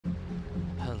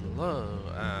Hello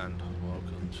and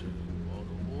welcome to World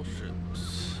of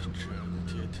Warships Journey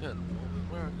Tier 10 North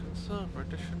American Server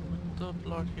Edition with the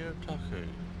Bloody Otaku.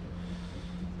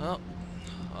 Well,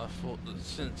 I thought that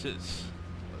since it's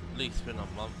at least been a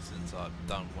month since I've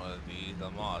done one of these, I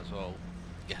might as well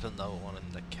get another one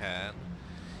in the can,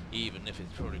 even if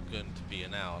it's probably going to be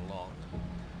an hour long.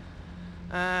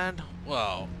 And,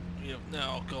 well, we have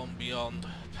now gone beyond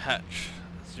patch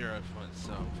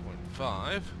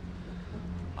 0.7.5.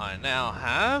 I now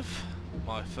have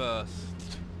my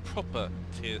first proper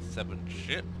Tier 7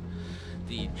 ship,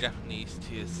 the Japanese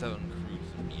Tier 7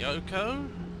 cruiser Miyoko.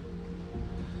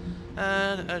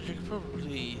 And as you can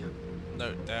probably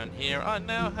note down here, I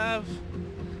now have,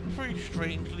 very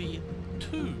strangely,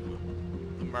 2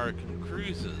 American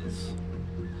cruisers.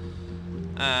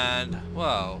 And,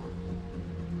 well,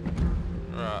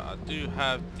 right, I do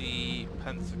have the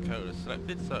Pensacola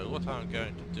selected, so what I'm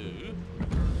going to do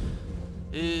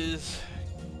is,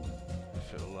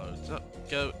 if it loads up,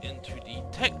 go into the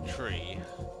tech tree,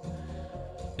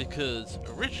 because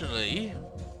originally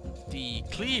the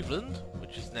Cleveland,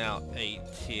 which is now a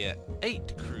Tier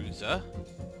 8 cruiser,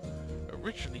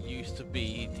 originally used to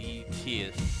be the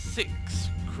Tier 6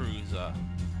 cruiser.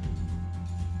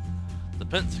 The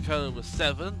Pensacola was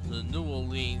 7, the New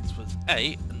Orleans was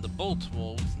 8, and the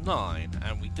Baltimore was 9,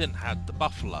 and we didn't have the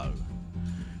Buffalo,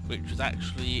 which was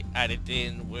actually added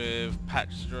in with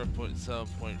patch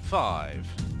 0.7.5.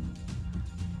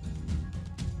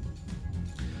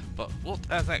 But what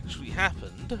has actually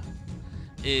happened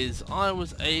is I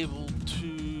was able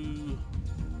to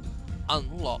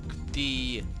unlock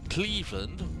the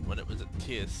Cleveland when it was at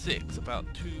Tier 6 about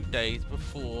 2 days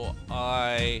before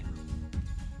about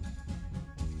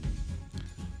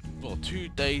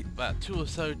 2 or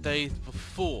so days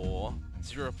before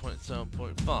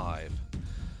 0.7.5.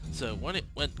 So when it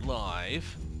went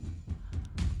live,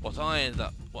 what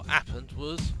happened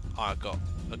was I got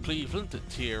a Cleveland at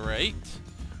Tier 8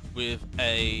 with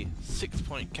a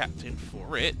 6-point captain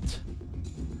for it.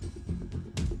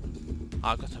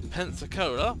 I got a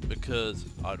Pensacola because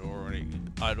I'd already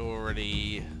gotten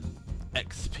the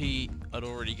XP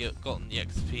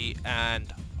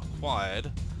and acquired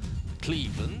the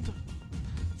Cleveland.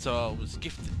 So I was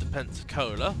gifted the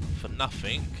Pensacola for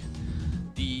nothing.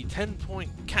 The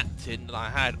 10-point captain that I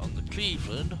had on the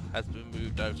Cleveland has been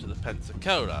moved over to the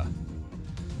Pensacola.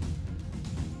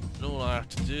 And all I have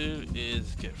to do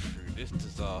is get through this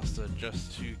disaster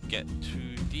just to get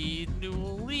to the New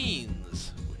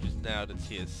Orleans, which is now the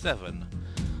Tier 7.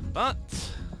 But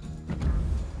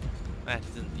that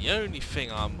isn't the only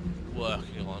thing I'm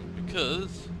working on,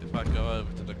 because if I go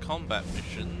over to the combat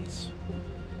missions,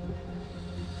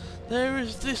 there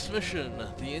is this mission,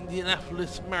 the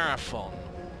Indianapolis Marathon.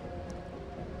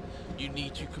 You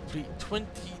need to complete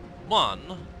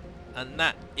 21, and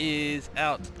that is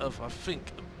out of, I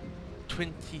think,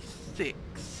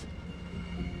 26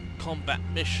 combat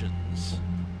missions.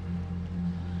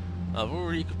 I've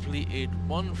already completed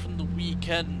one from the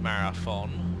weekend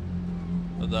marathon,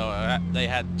 although they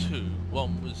had 2.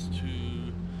 One was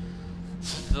to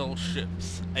steal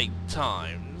ships 8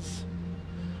 times.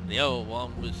 The other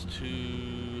one was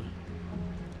to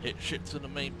hit ships with the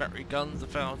main battery guns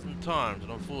 1,000 times,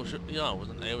 and unfortunately I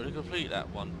wasn't able to complete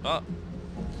that one, but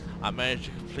I managed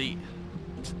to complete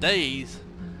today's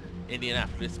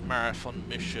Indianapolis Marathon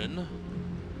mission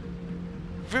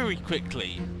very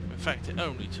quickly. In fact, it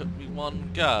only took me 1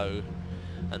 go,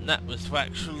 and that was to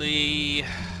actually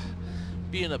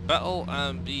be in a battle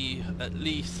and be at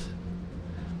least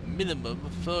minimum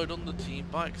 3rd on the team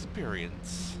by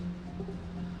experience.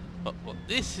 But what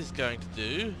this is going to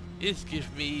do is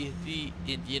give me the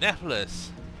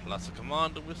Indianapolis, plus a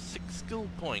commander with 6 skill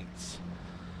points.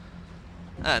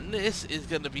 And this is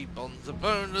going to be bonza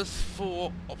bonus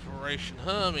for Operation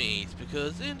Hermes,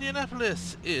 because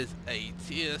Indianapolis is a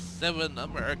Tier 7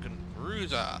 American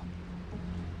cruiser.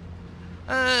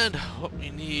 And what we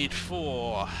need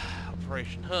for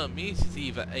Operation Hermes is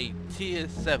either a Tier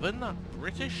 7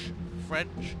 British,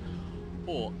 French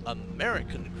or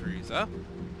American cruiser,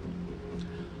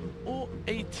 or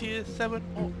a Tier 7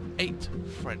 or 8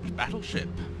 French battleship.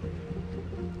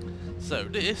 So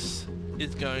this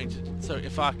is going to, so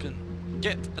if I can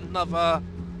get another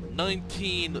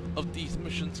 19 of these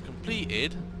missions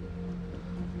completed,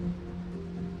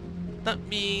 that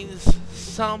means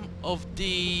some of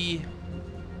the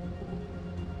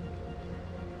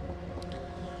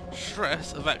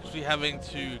stress of actually having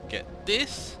to get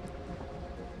this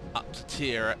up to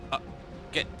tier,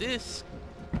 get this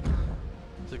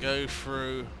to go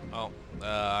through,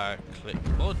 click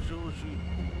modules, you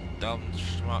dumb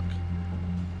schmuck.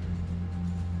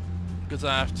 because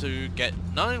I have to get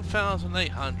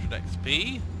 9,800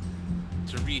 XP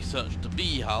to research the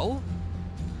bee hull.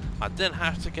 I then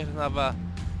have to get another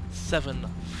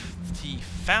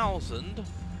 70,000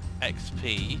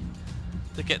 XP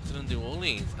to get to the New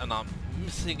Orleans, and I'm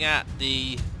missing out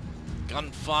the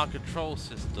gunfire control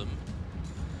system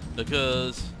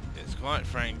because it's quite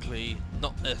frankly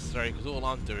not necessary, because all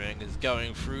I'm doing is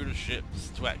going through the ships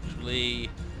to actually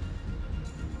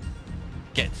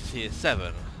get to tier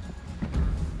 7.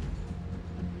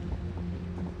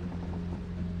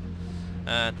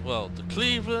 And well, the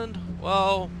Cleveland,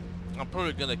 well, I'm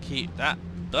probably going to keep that,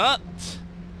 but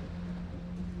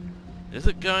is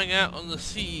it going out on the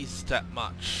seas that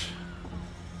much?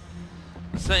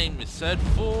 Same is said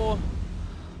for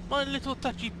my little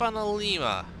Tachibana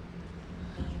Lima,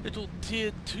 little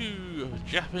tier 2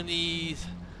 Japanese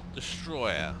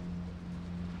destroyer.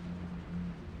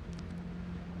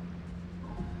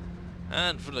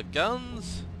 And for the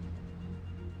guns,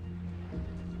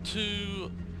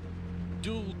 2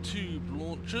 dual tube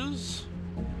launchers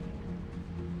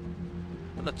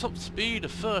and a top speed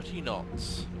of 30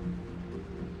 knots.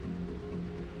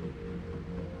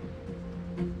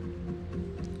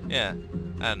 Yeah,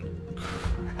 and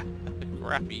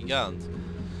crappy guns.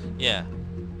 Yeah.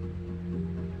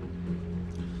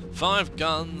 5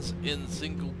 guns in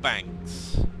single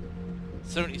banks.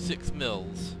 76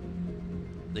 mils.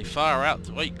 They fire out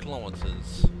to 8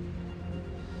 kilometers.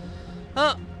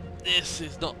 This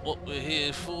is not what we're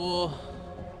here for.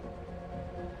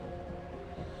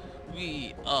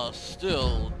 We are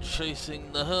still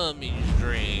chasing the Hermes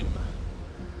dream.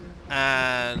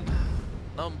 And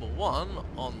number 1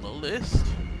 on the list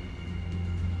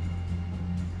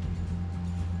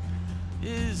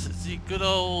is the good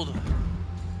old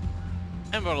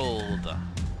Emerald.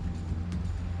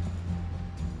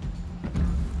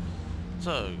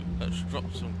 So let's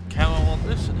drop some camo on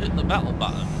this and hit the battle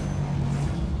button.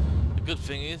 The good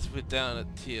thing is we're down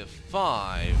at tier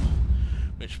 5,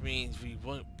 which means we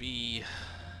won't be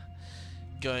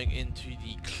going into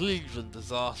the Cleveland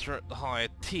disaster at the higher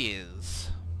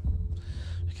tiers,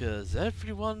 because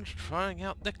everyone's trying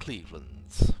out their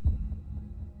Clevelands.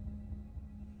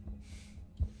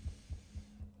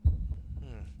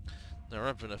 There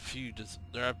have been a few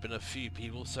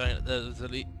people saying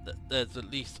that there's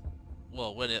at least,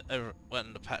 well, when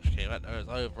the patch came out, there was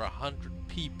over 100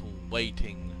 people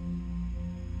waiting.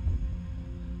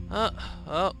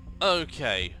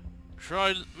 Okay.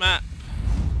 Trident map.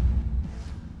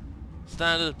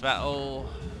 Standard battle.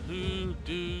 Who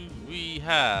do we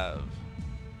have?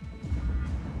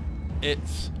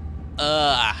 It's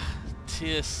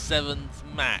tier 7's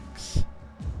max.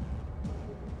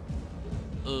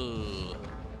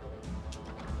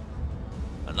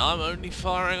 And I'm only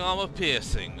firing armor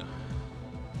piercing.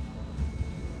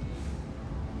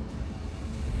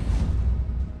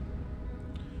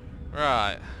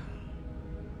 Right.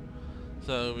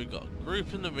 So we've got a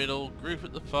group in the middle, group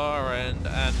at the far end,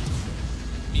 and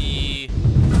me,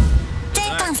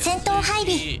 at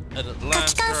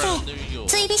Atlanta and New York.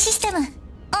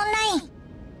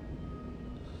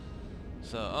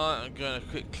 So I'm going to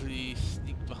quickly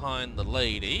sneak behind the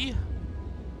lady.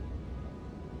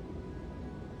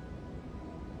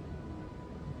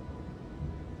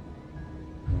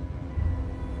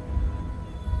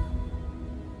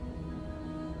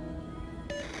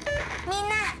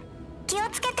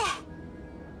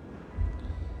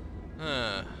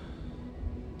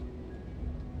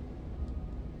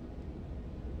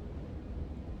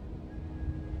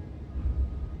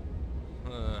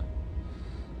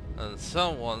 And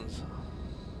someone's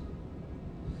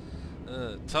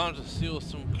time to steal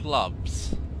some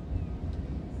clubs.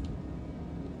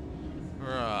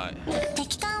 Right.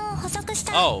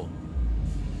 Oh,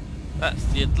 that's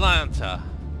the Atlanta,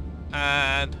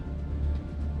 and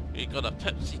we got a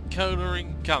Pepsi Cola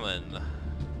incoming.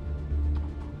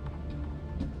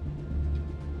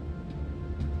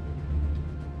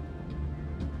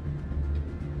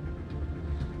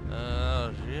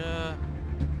 Yeah.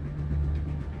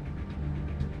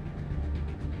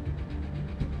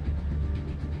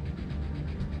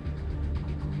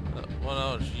 What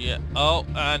else? Yeah. Oh,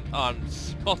 and I'm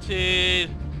spotted.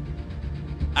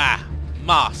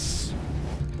 Moss.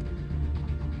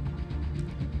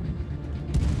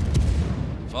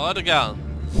 Fire the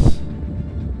guns.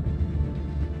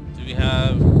 Do we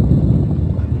have?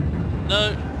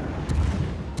 No.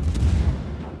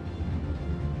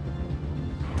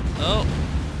 Oh.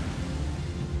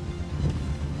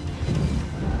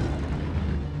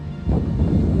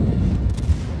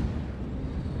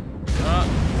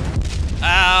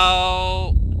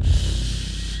 Ouch.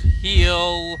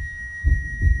 Heal.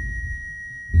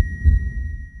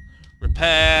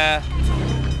 repair.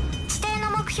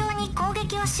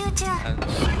 And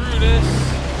screw this.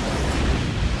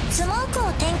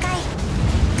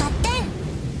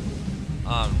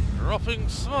 I'm dropping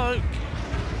smoke.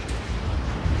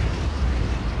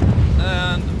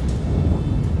 And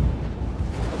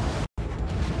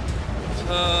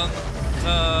turn.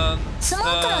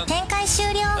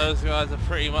 Those guys are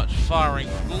pretty much firing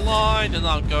blind, and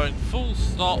I'm going full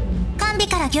stop.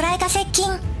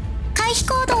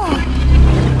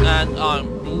 And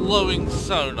I'm blowing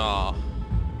sonar.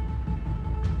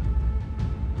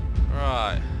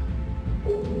 Right.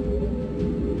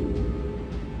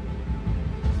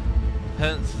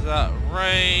 Hence that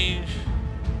range.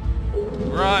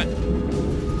 Right.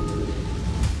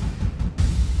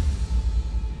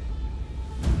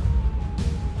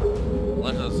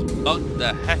 Let us bug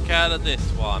the heck out of this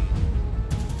one.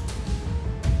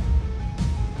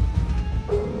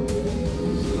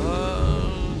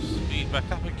 So, speed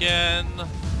back up again.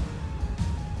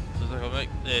 So I can make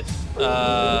this.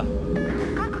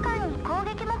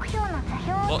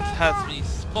 What has me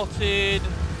spotted?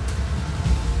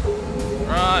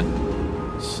 Right.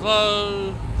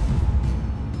 Slow.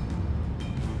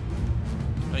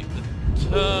 Make the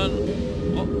turn.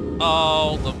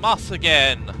 Oh, the muss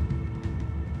again.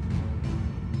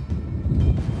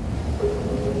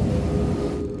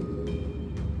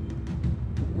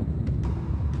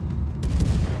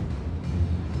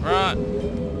 Right,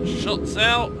 shots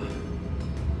out.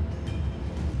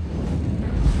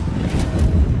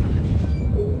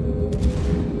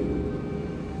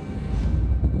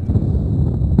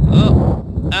 Oh,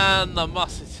 and the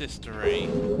muss is history.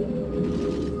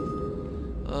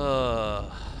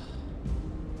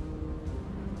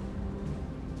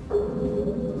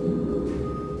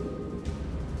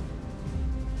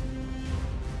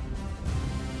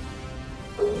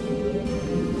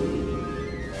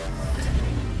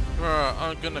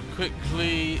 I'm gonna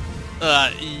quickly.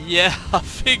 Yeah, I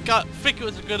think it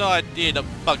was a good idea to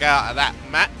bug out of that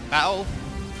battle.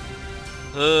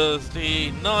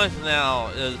 The knife now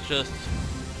has just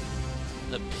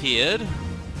appeared.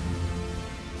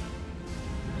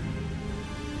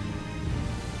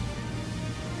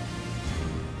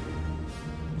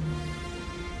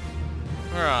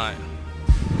 Right.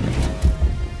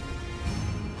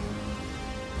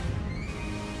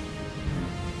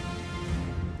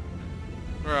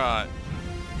 Right.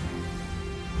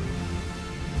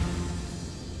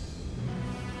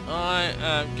 I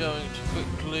am going to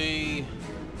quickly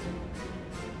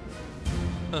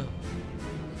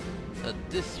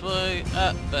this way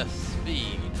at best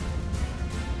speed.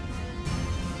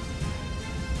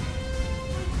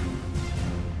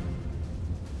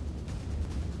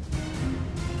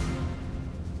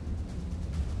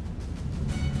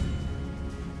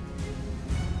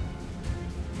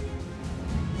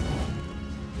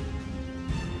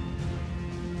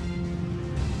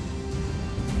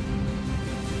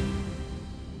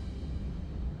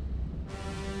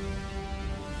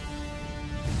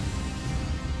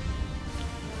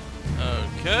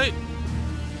 Okay.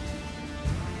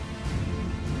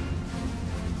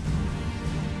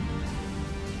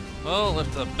 Well,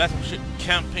 if the Battleship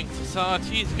Camping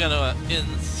Society is gonna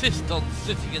insist on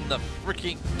sitting in the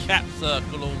freaking cap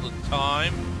circle all the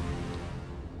time.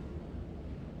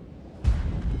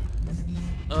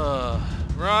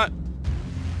 Right.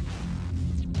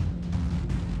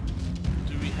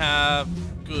 Do we have...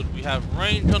 Good, we have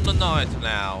range on the knight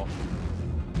now.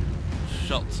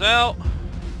 Shots out.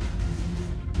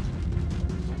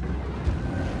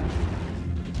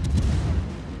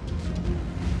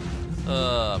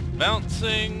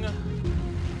 Bouncing.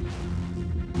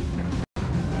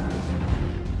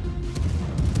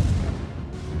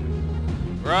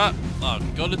 Right,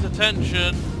 I've got his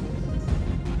attention.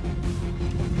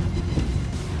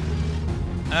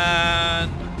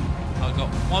 And I've got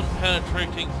one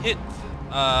penetrating hit.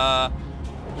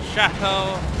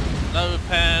 Shatter, no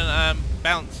pen, and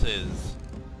bounces.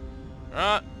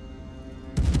 Right.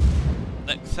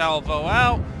 Next salvo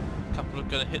out. A couple are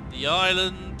gonna hit the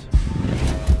island.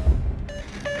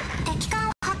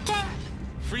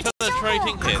 3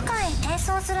 penetrating hits. Back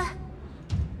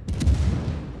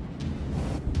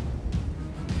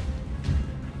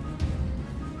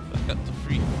up to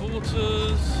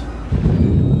 3/4.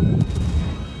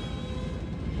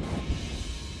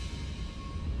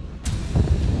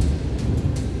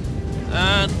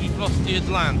 And we've lost the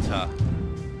Atlanta.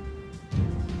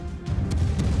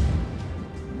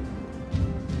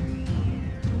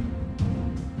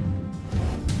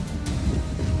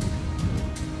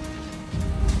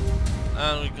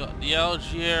 And we've got the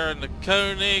Algier and the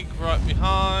Koenig right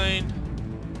behind.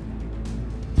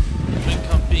 I think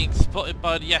being spotted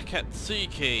by the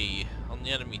Akatsuki on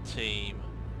the enemy team.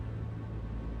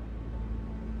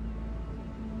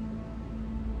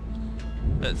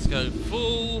 Let's go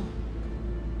full.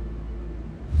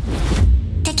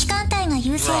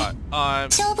 Right, I'm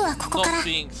not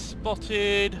being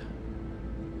spotted.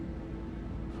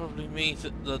 Probably means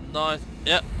that the knife...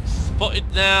 Yep, spotted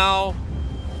now.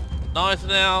 Knife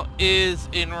now is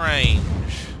in range.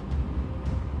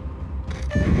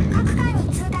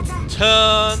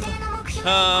 Turn.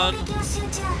 Turn.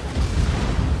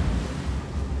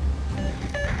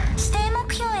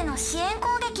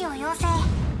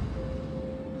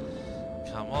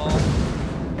 Come on.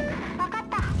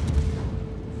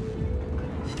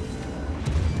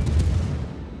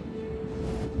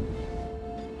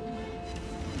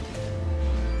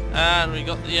 And we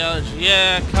got the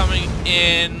LGR coming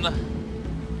in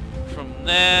from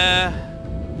there.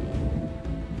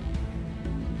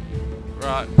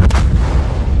 Right.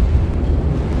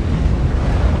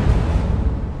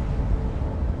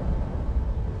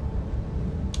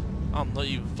 I'm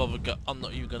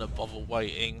not even gonna bother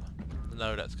waiting.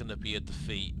 No, that's gonna be a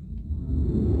defeat.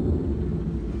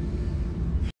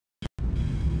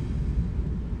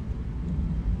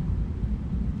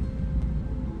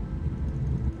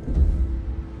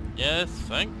 Yes,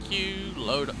 thank you.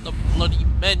 Load up the bloody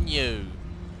menu.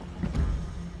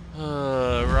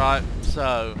 Right,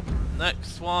 so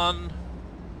next one.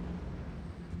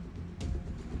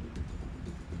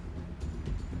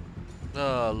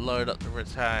 Load up the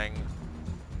Ratang.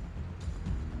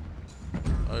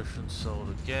 Ocean Sword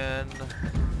again.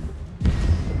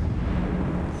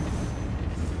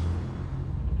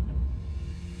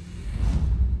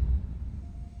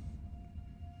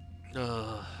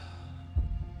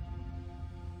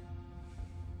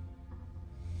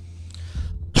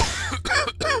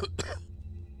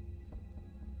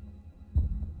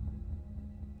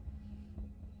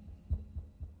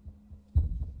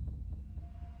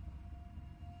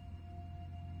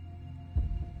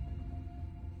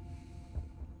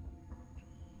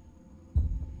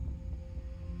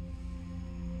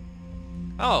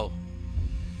 Oh,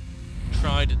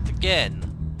 tried it again.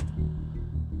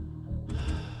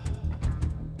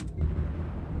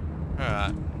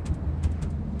 Alright.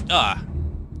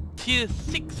 Tier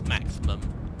 6 maximum.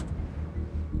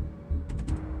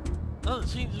 Doesn't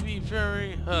seem to be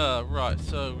very... right,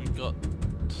 so we've got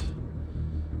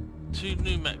 2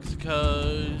 New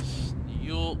Mexicos, New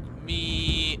York,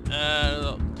 me, and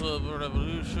October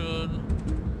Revolution,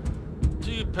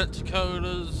 2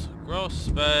 Pensacola's, Gross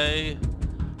Bay,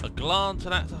 a Glant,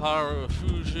 an Ataharu, a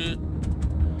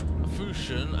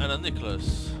Fusion, and a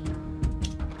Nicholas.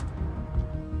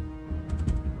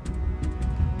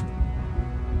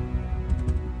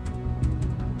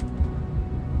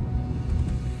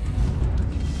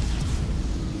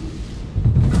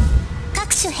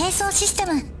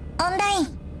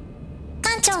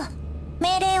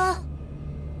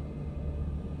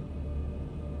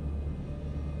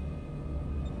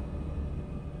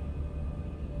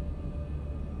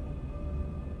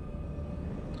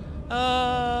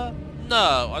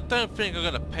 No, I don't think I'm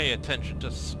gonna pay attention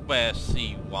to Square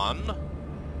C1.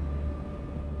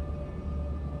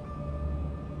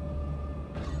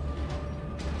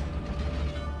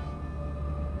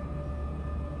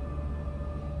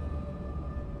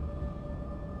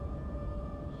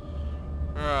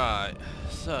 Right,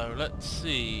 so let's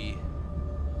see.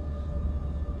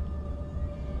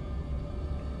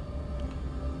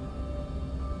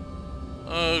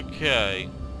 Okay.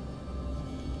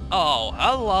 Oh,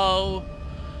 hello!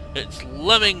 It's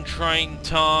Lemming Train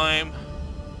time!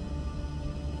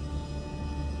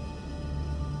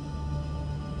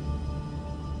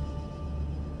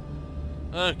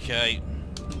 Okay.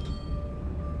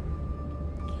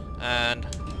 And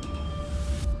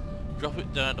drop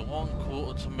it down to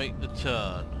 1/4 to make the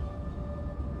turn.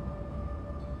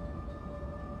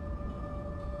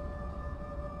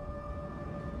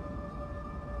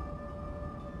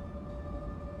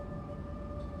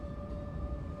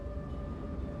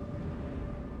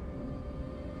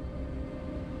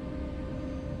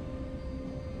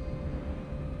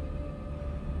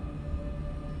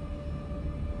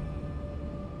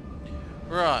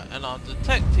 Right, and I'm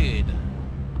detected.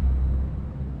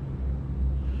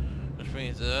 Which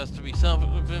means there has to be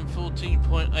something within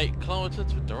 14.8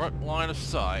 kilometers with direct line of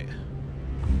sight.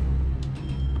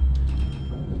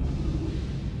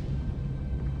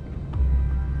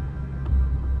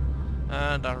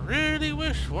 And I really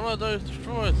wish one of those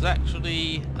destroyers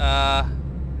actually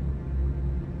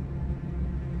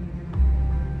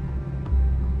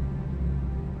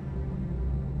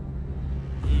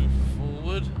move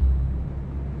forward.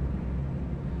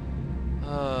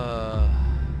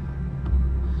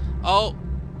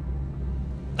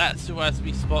 That's who has to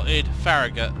be spotted.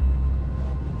 Farragut.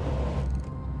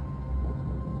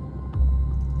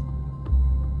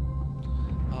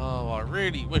 Oh, I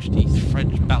really wish these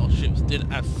French battleships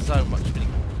didn't have so many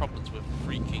problems with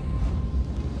freaking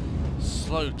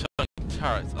slow turning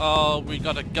turrets. Oh, we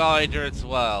got a guider as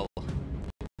well.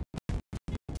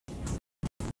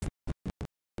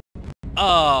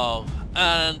 Oh,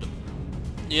 and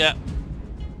yeah.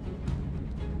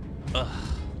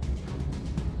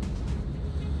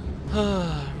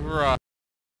 Right.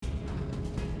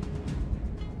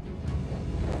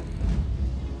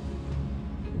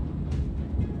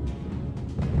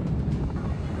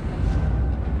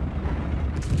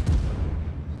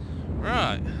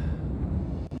 Right.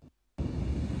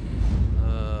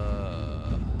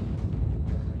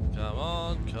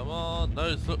 Come on.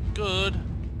 Those look good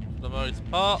for the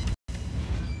most part.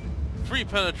 3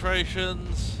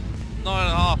 penetrations,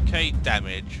 9.5k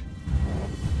damage.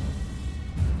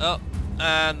 Oh,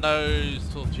 and those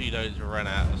torpedoes ran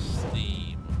out of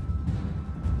steam.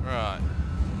 Right.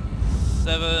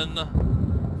 7,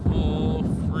 4,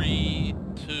 3,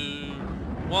 2,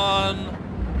 1.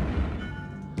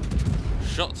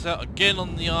 Shots out again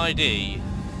on the ID.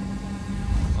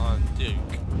 On Duke.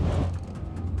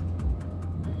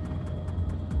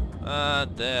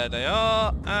 And there they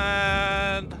are,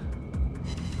 and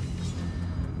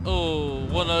oh,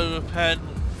 1 overpen,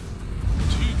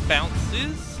 2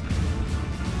 bounces.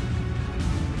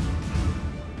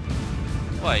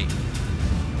 Wait.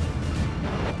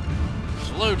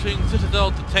 Floating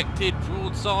citadel detected,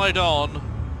 broadside on.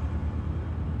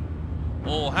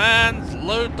 All hands,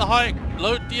 load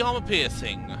the armor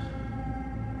piercing.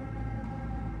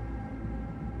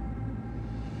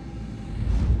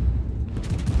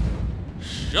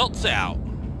 Shots out.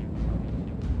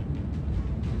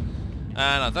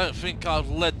 And I don't think I've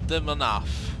led them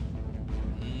enough.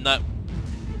 No.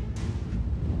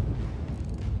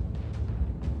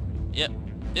 Yep,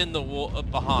 in the water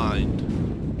behind.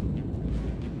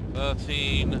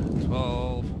 13,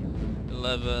 12,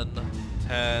 11,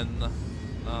 10,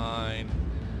 9,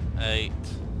 8,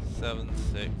 7,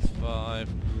 6, 5,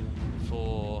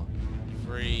 4,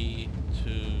 3, 2,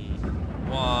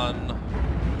 1.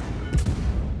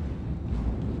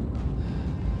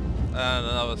 And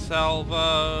another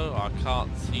salvo. I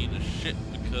can't see the ship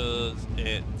because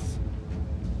it's...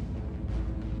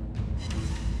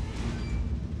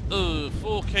 Ooh,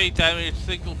 4k damage,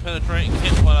 single penetrating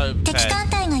hit, 1 over 10.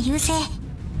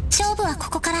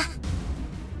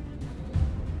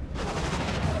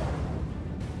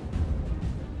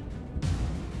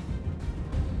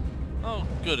 Oh,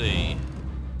 goody.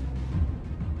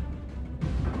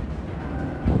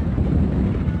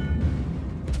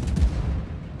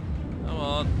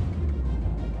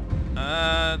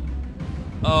 And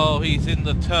oh, he's in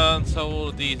the turn, so all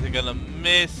of these are gonna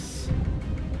miss.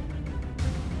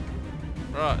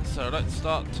 Right, so let's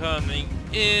start turning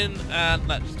in and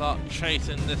let's start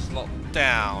chasing this lot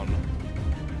down.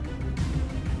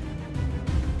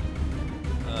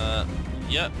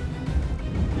 Yep.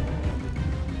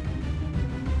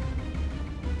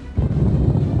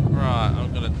 Right,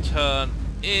 I'm gonna turn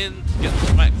in to get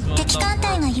the maximum number of guns.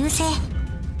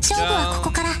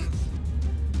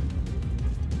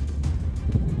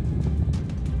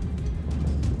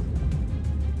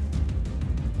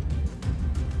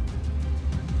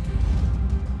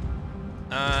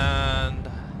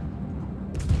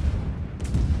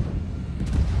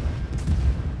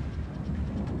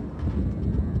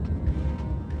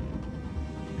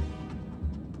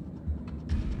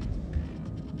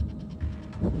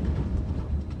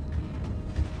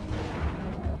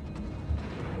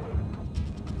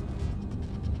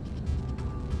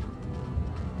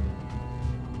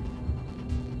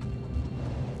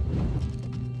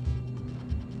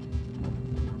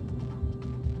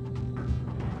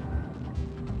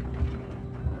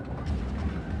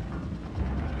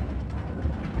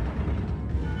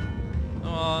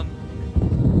 And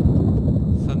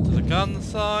send to the gun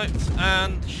sights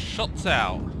and shots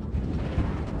out.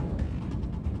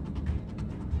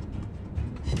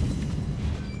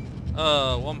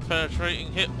 One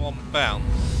penetrating hit, 1 bounce.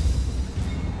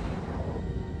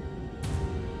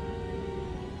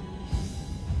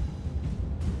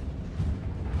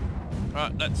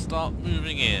 Right, let's start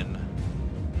moving in.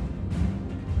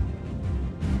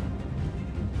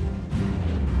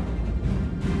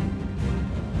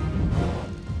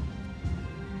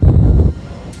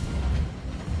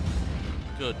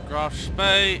 Good. Graf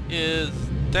Spee is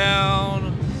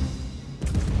down.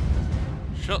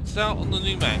 Shots out on the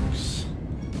new mechs.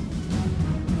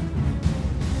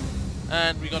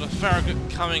 And we got a Farragut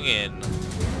coming in.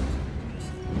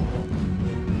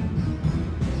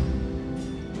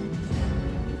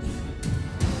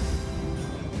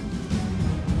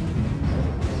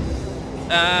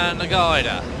 And a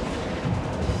guider.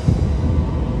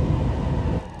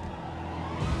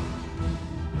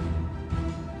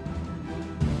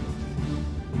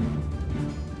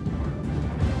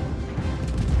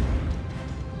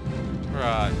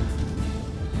 Right.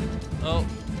 Oh,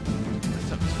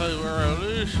 this October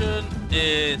Revolution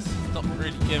is not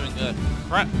really giving a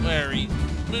crap where he's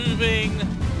moving.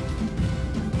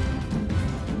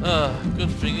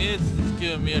 Good thing is, it's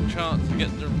giving me a chance to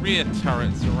get the rear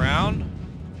turrets around.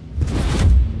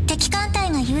 敵艦隊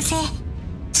が優勢。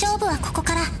勝負はここ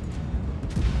から。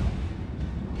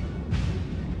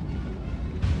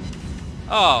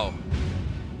 Oh.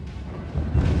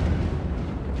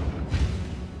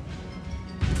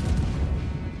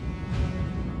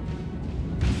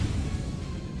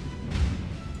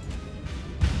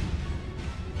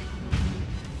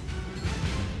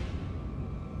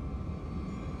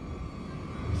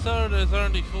 So there's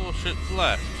only 4 ships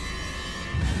left.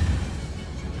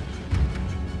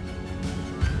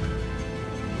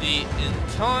 The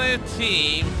entire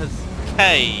team has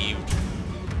caved.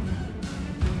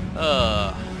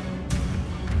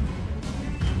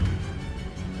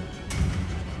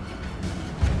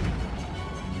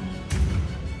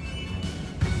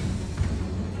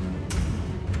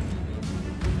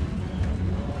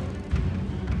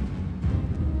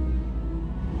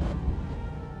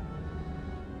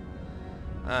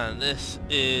 And this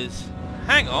is...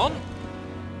 hang on!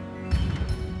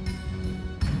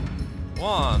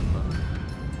 1,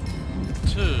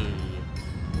 2,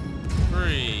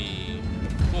 3,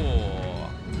 4,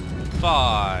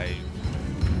 5.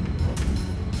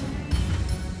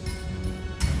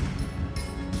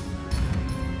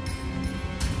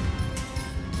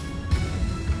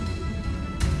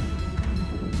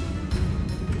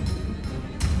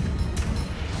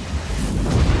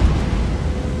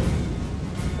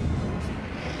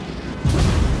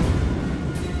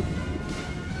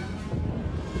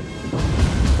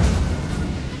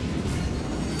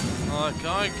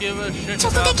 I give a shit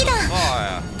about the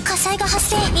fire. 火災が発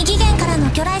生。右舷からの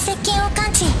魚雷接近を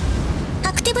感知。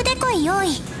アクティブデコイ用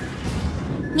意。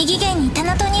右舷にタ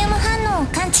ナトニウム反応を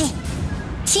感知。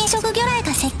侵食魚雷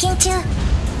が接近中。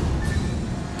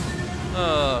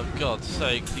 Oh, God's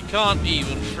sake, you can't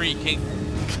even freaking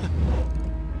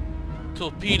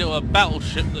torpedo a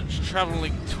battleship that's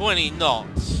traveling 20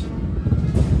 knots.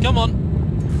 Come on.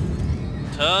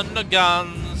 Turn the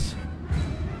guns.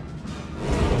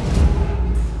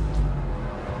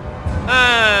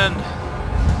 And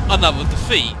another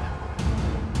defeat.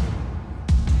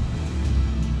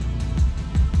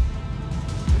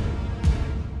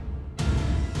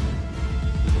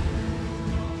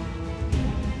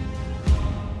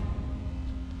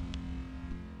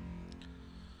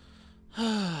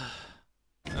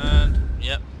 And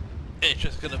yep, it's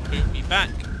just gonna boot me back.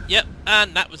 Yep,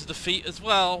 and that was a defeat as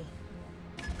well.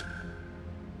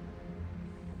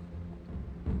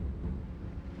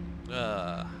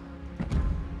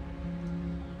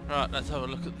 Right, let's have a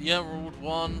look at the Emerald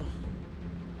one.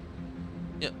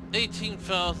 Yep,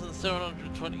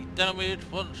 18,720 damage,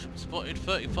 1 ship spotted,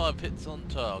 35 hits on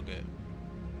target.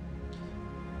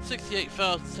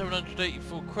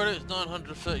 68,784 credits,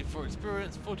 934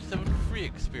 experience, 47 free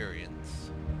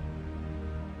experience.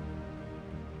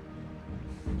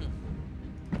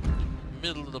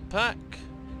 Middle of the pack.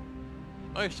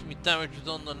 Most of my damage is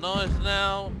on the knives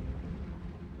now.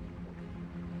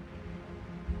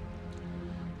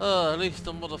 At least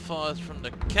the modifiers from the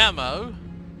camo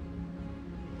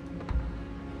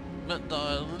meant that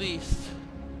I at least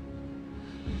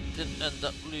didn't end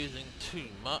up losing too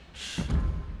much.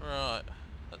 Right,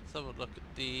 let's have a look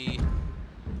at the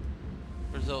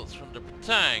results from the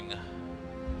Pretang.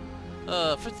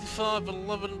 55,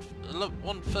 11,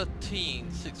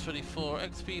 113, 624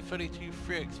 XP, 32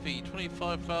 free XP,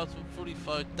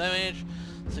 25,045 damage,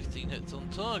 16 hits on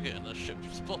target, and a ship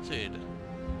spotted.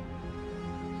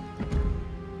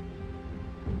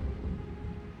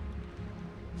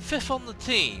 Fifth on the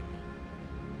team.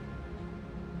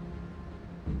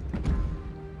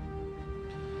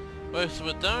 Most of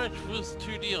the damage was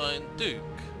to the Iron Duke,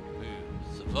 who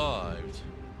survived.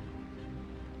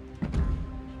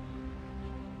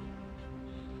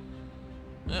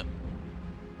 Yep.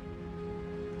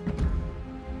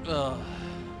 Ugh.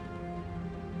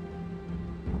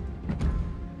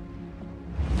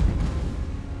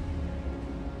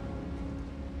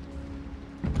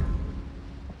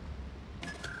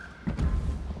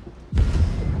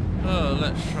 Oh,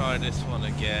 let's try this one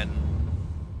again.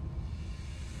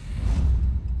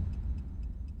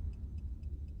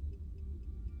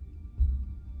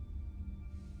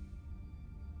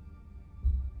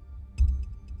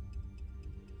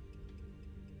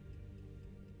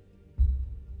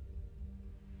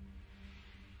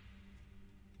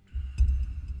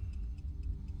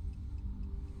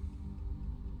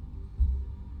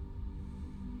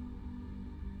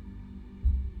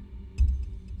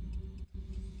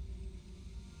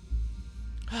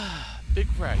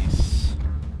 big race.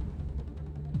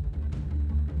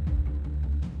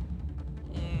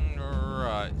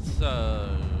 Right,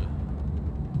 so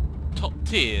top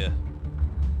tier.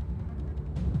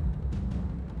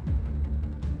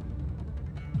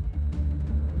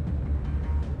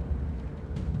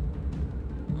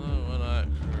 Oh, well, I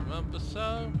actually remember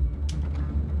so.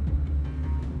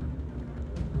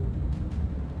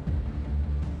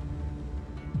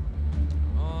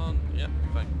 On, yep,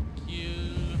 thank you.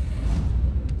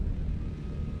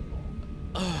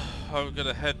 I'm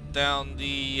gonna head down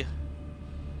the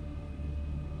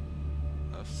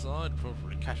side,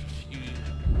 probably catch a few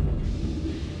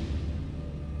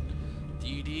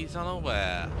DDs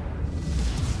unaware.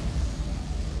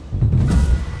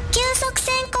 急速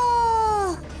潜行。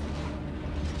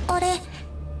あれ、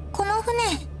この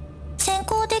船潜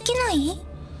航できない？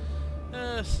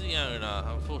 Siona,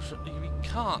 unfortunately we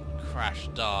can't crash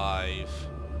dive.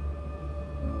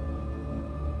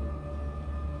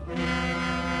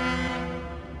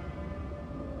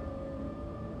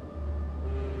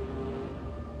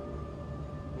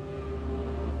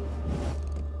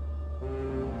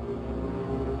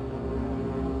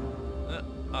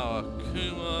 Our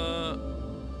Kuma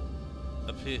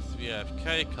appears to be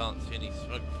AFK, can't see any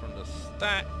smoke from the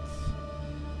stacks.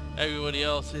 Everybody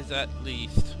else is at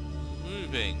least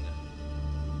moving.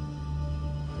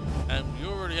 And we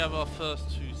already have our first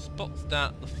two spots down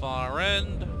at the far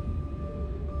end.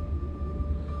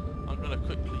 I'm going to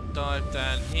quickly dive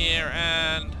down here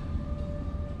and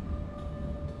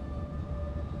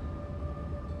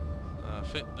I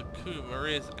think the Kuma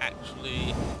is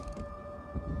actually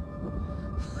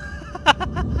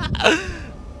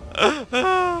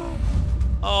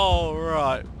oh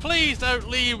right, please don't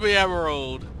leave me,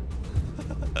 Emerald.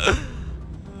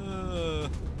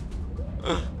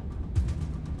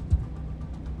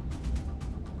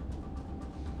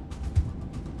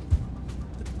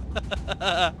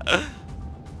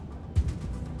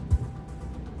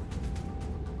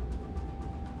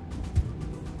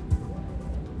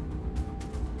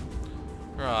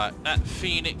 Right, that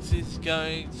Phoenix is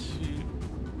going to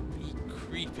be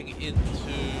creeping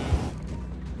into...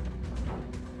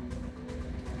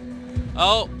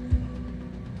 Oh!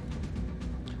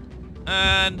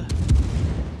 And...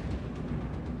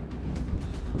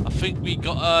 I think we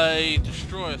got a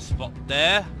destroyer spot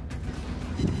there.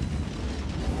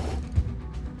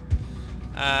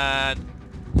 And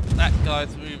that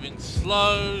guy's moving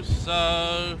slow,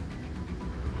 so...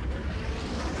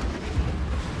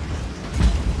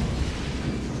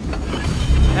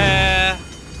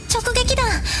直撃弾、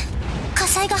火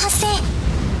災が発生。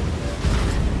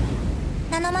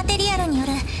ナノマテリアルによ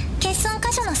る欠損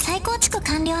箇所の再構築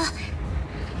完了。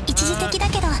一時的だ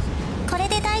けどこれ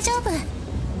で大丈夫。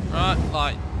 Right,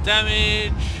 light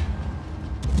damage.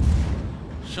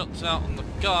 Shots out on the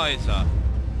geyser.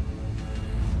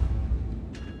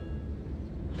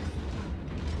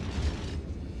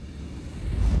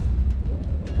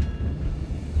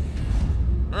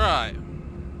 Right.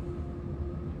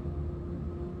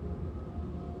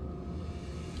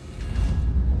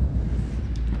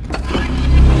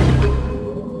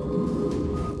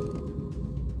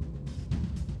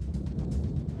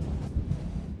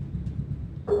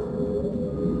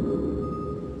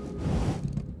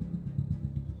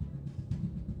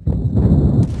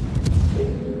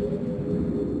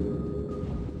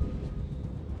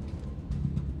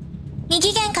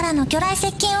右舷からの魚雷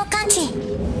接近を感知。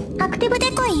アクティブ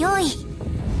デコイ用意。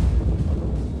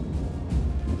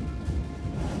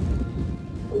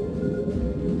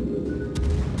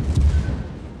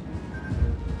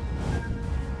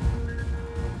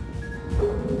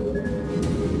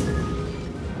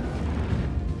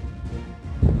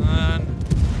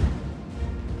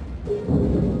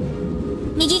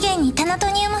右舷にタナト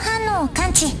ニウム反応を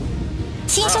感知。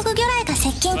侵食魚雷が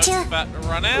接近中。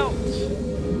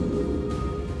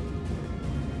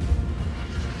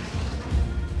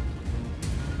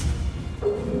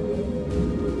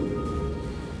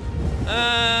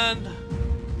 And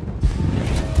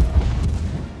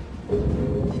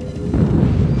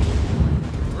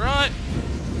right.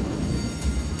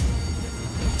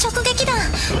 直撃弾。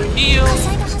 Heal. 火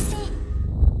災が発生。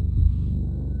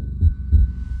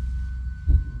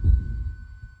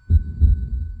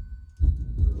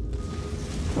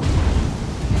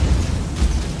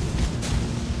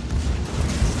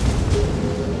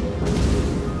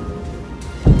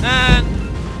 And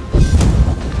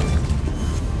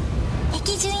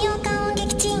敵巡洋艦を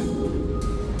撃沈。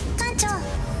艦長、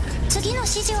次の指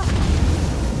示を。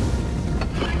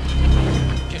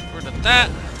 get rid of that.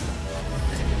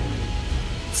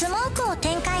 スモークを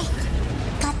展開。合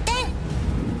点。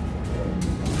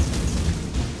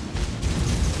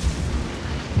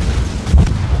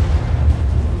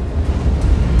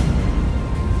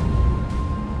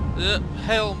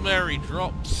Hail Mary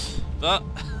drops, but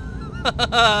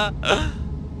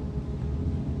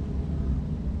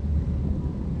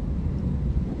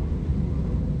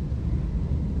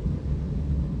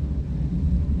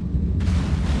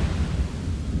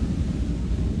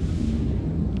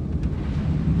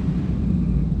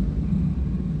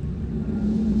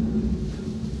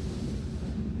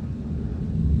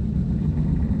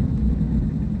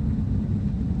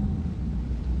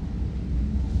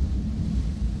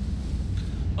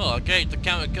well, I gave the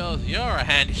kamikaze a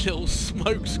handy little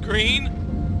smoke screen.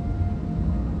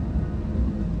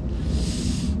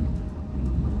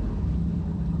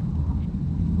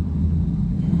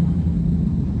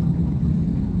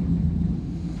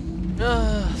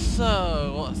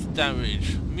 So, what's the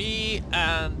damage? Me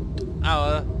and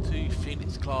our 2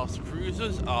 Phoenix class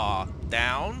cruisers are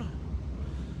down.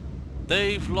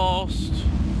 They've lost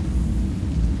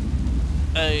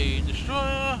a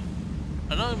destroyer,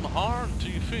 an Omaha, and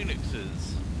 2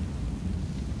 Phoenixes.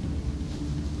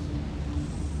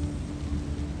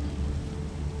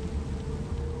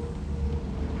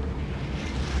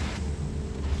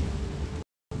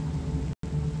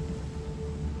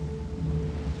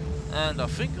 And I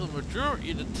think the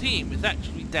majority of the team is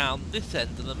actually down this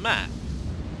end of the map.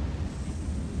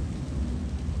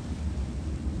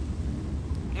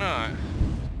 Alright.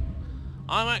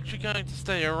 I'm actually going to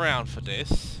stay around for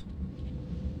this.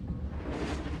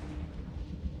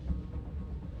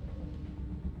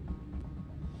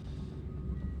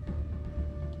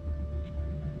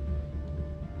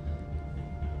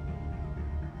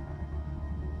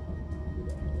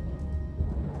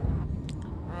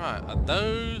 Right, are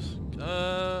those...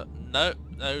 nope,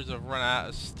 those have run out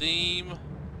of steam.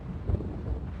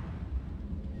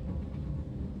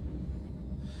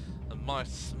 And my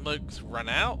smoke's run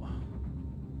out.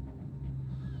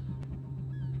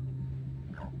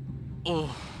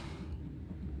 Oh.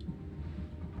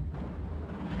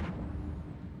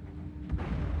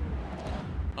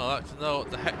 I'd like to know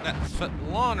what the heck that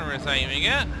Svetlana is aiming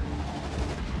at.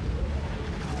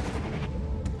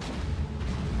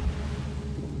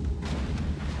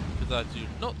 I do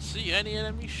not see any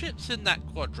enemy ships in that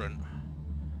quadrant.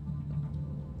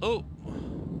 Oh.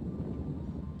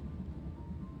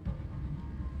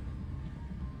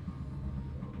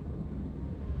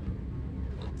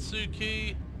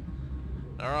 Natsuki.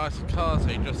 Alright,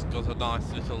 Kaze just got a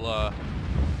nice little,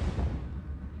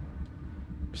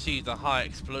 received a high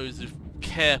explosive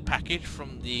care package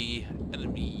from the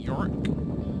enemy Yorick.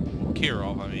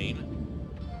 Kirov, I mean.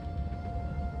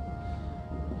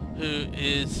 Who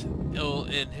is ill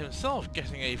in himself,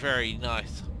 getting a very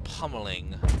nice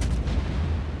pummeling.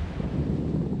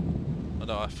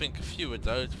 Although I think a few of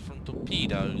those are from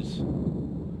torpedoes.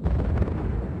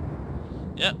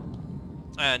 Yep.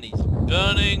 And he's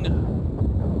burning.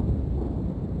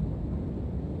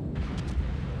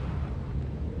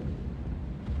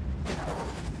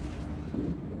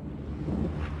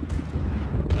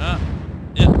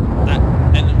 Yep. That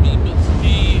enemy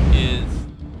Mitsuki is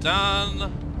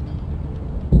done.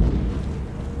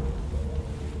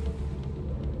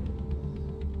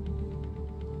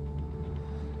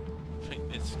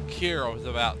 Kira was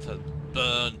about to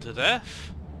burn to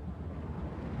death.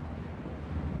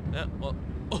 Yeah, well,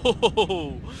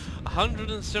 oh,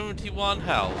 171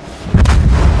 health.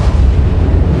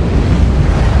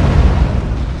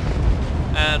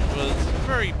 And was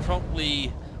very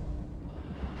promptly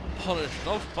polished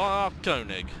off by our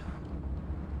Koenig.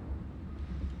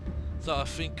 So I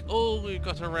think all we've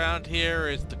got around here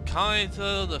is the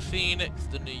Kaiser, the Phoenix,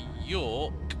 the New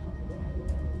York,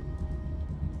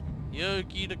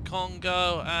 Yogi, the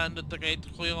Congo, and the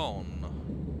Great Leon.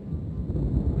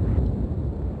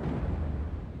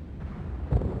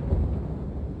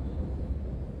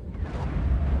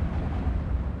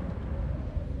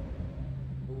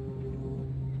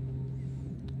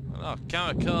 Well,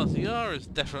 Kamikaze is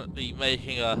definitely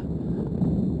making a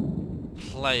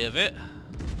play of it.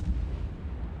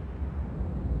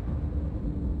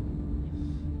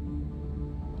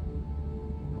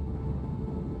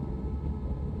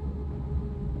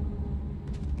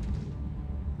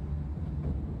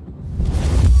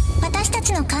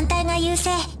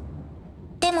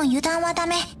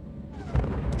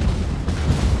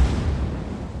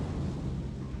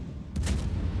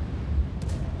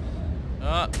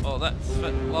 Oh, that's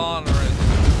Svetlana is...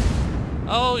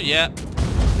 Oh, yeah.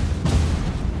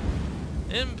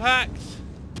 Impact.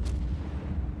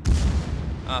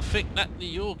 I think that New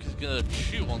York is gonna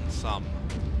chew on some.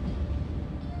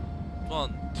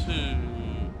 1, 2...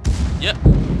 Yep.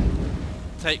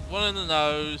 Take one in the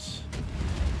nose.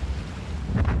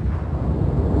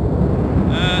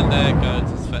 And there goes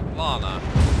the Svetlana. Lana.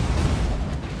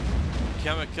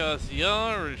 Kamikaze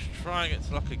Yar is trying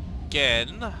its luck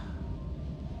again.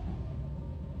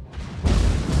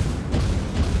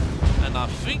 And I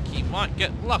think he might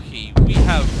get lucky. We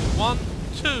have 1,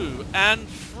 2, and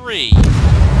 3.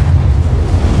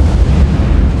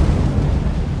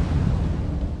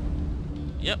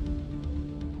 Yep.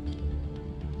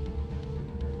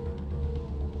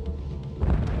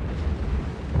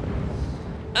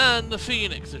 And the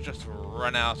Phoenix have just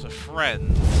run out of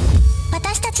friends.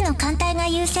 私たちの艦隊が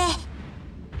優勢。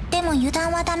でも油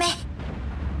断はダメ。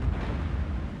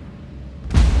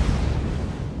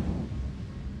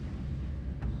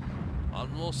One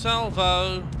more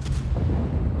salvo.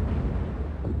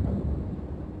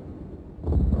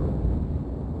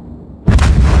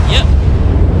 Yep.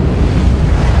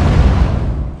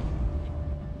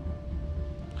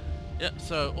 Yep,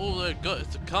 so all they've got is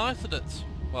the Kaiser that's,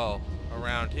 well,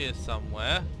 around here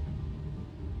somewhere.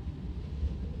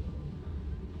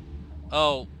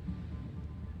 Oh,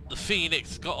 the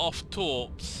Phoenix got off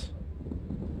torps.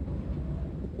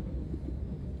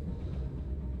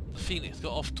 The Phoenix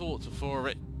got off torps before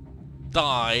it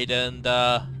died, and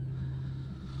our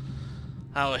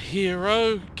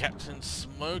hero, Captain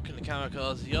Smoke and the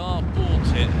Kamikaze Yar,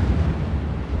 bought it.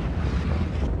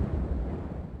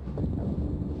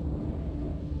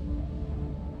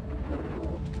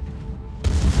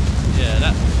 Yeah,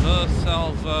 that first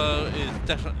salvo is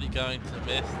definitely going to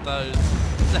miss. Those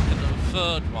second and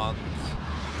third ones,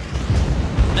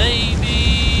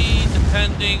 maybe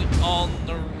depending on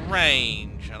the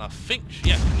range, and I think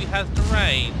she actually has the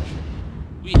range.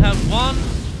 We have one.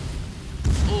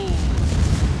 Ooh.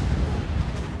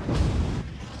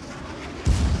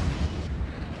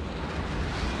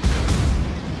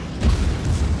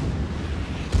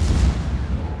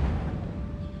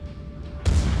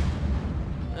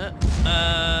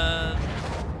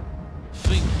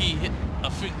 And I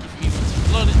think if he was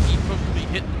flooded, he probably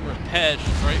hit the repair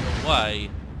straight away.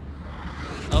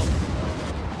 Oh,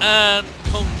 and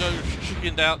Congo's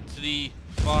chickened out to the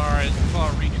far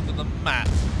reaches of the map.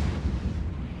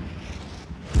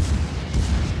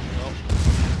 Oh,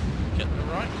 get the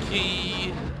right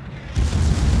key.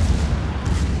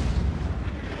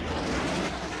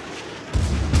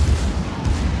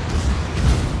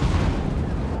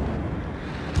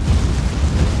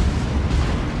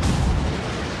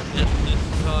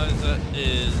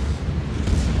 Is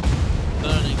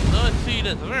burning nicely.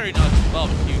 There's a very nice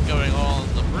barbecue going on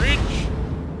the bridge.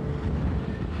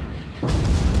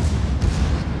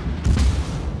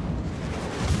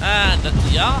 And at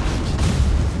the aft.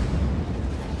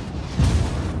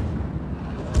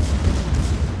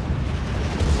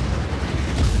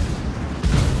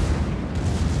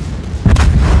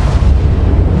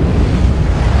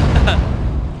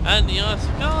 And the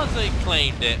Isukaze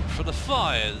claimed it for the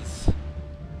fires.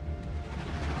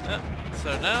 Yep.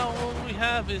 So now all we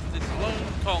have is this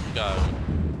lone Congo.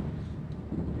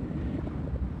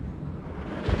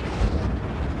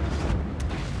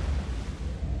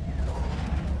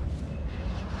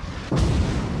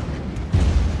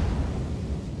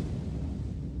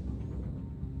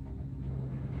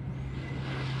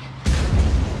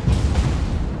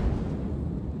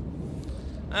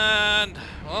 And,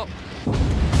 well,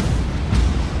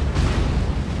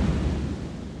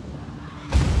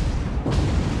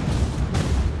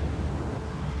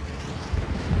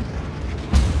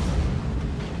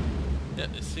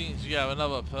 it seems you have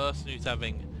another person who's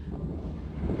having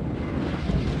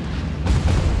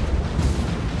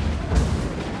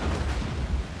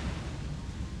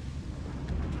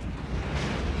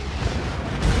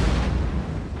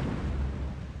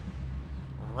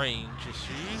range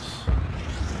issues.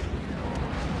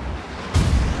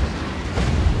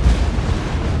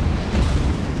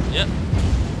 Yep.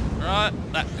 Right,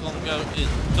 that Congo is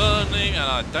burning, and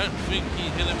I don't think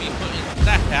he's going to be putting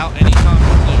that out anytime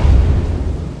soon.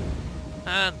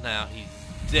 And now he's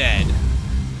dead.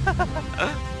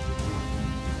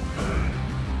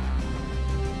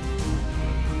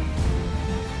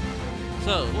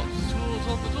 So, what's the scores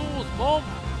on the doors, Bob?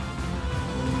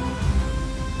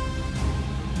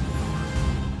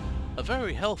 A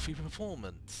very healthy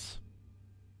performance.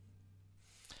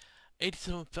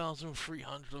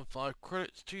 87,305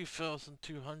 credits,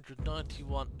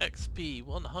 2,291 XP,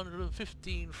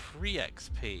 115 free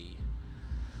XP.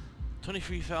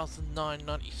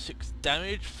 23,996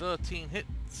 damage, 13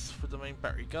 hits for the main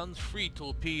battery guns, 3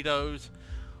 torpedoes,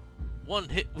 1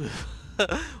 hit with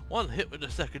one hit with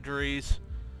the secondaries,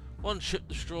 1 ship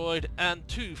destroyed, and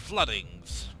 2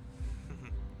 floodings.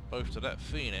 Both to that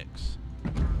Phoenix.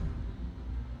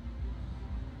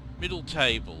 Middle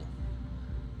table.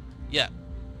 Yeah,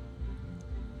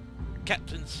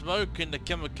 Captain Smoke in the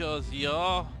Kamikaze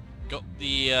Yar got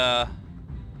the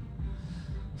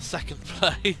second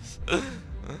place.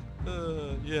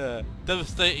 Yeah,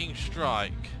 Devastating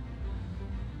Strike.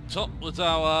 Top was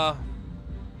our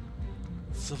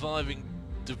surviving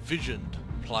divisioned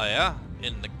player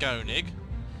in the Koenig,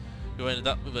 who ended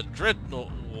up with a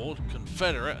Dreadnought Award,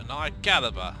 Confederate and High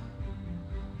Caliber.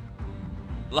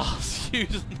 Last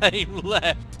username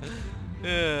left.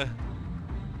 Yeah.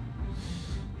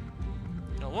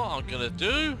 Now what I'm gonna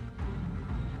do,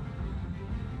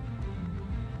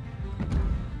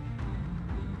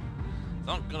 is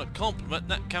I'm gonna compliment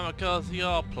that Kamikaze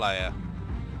R player.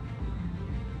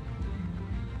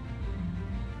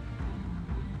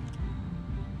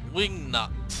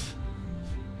 Wingnut.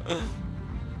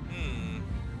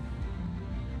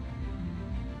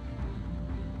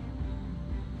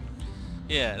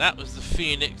 Yeah, that was the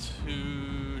Phoenix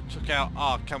who took out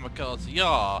our Kamikaze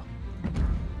R.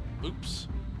 Oops.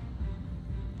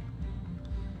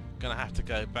 Gonna have to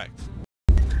go back to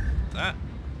that.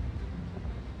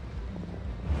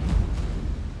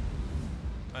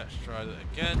 Let's try that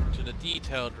again, to the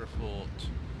detailed report.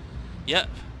 Yep,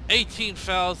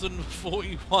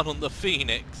 18,041 on the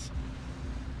Phoenix.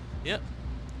 Yep,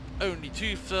 only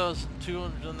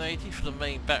 2,280 for the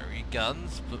main battery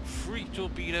guns, but 3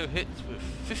 torpedo hits with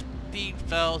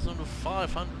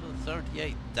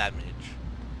 15,538 damage.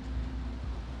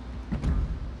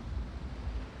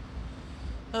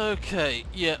 Okay,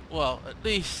 yeah, well, at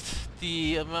least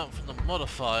the amount from the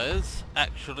modifiers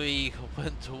actually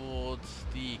went towards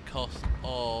the cost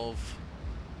of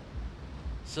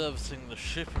servicing the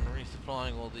ship and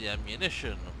resupplying all the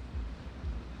ammunition.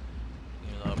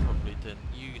 Even though I probably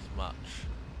didn't use much.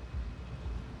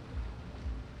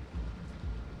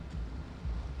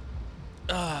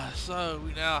 So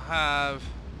we now have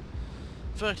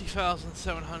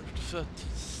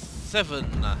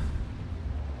 30,737.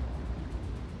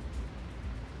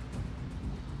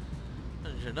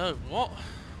 And you know what?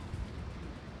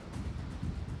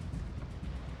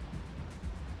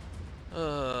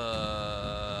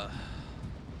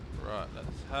 Right,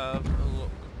 let's have a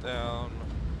look down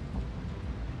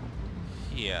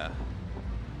here.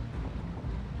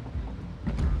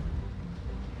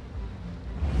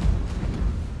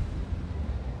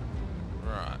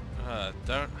 Right,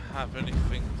 don't have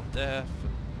anything there for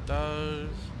those.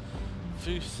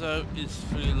 Fuso is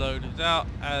fully loaded out,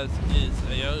 as is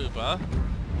Aoba.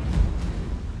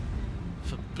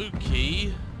 For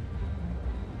Buki,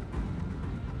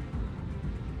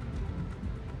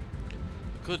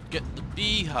 I could get the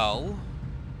B hull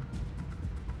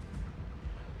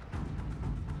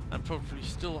and probably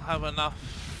still have enough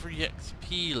free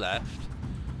XP left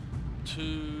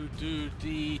to do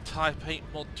the Type 8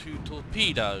 Mod 2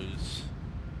 torpedoes.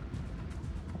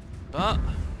 But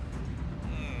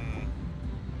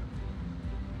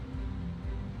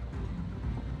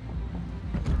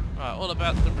right, what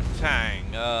about the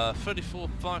Bratang?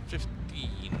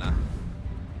 34,515.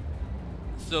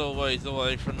 Still a ways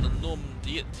away from the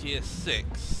Normandy at tier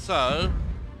 6. So,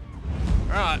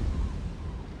 right,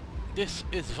 this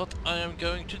is what I am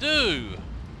going to do.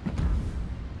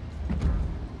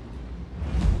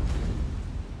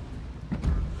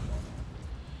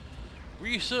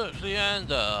 Research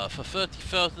Leander for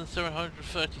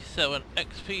 30,737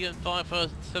 XP and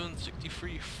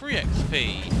 5,763 free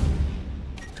XP.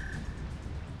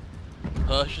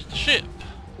 Purchase the ship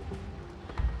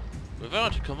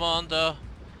without a commander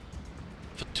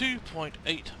for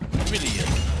 2.8 million.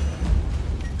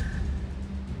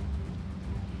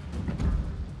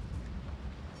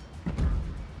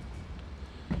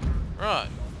 Right,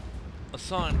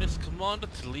 assign this commander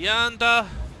to Leander.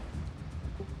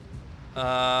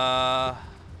 Do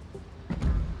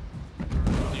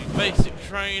basic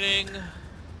training.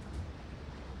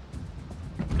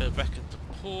 Go back into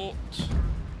port.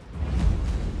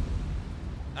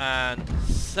 And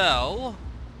sell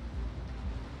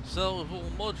with all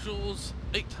modules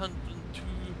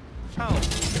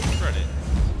 802,000 credits.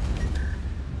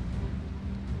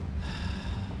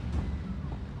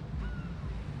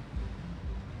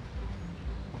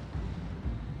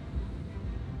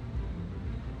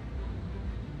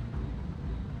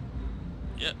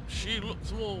 Yep, she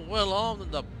looks more well armed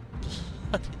than the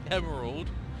bloody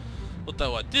Emerald,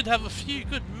 although I did have a few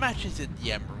good matches in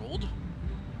the Emerald.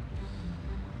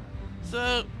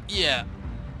 So yeah,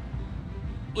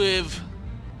 with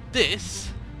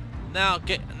this now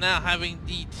having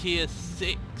the tier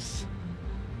 6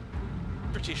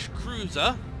 British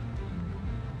cruiser,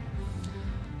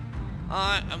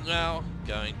 I am now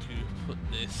going to put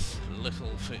this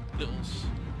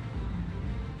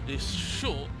this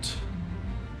short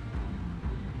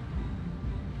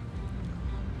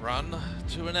run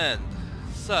to an end.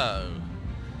 So,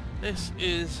 this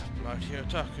is Bloody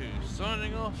Otaku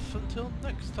signing off. Until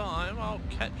next time, I'll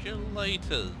catch you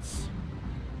laters.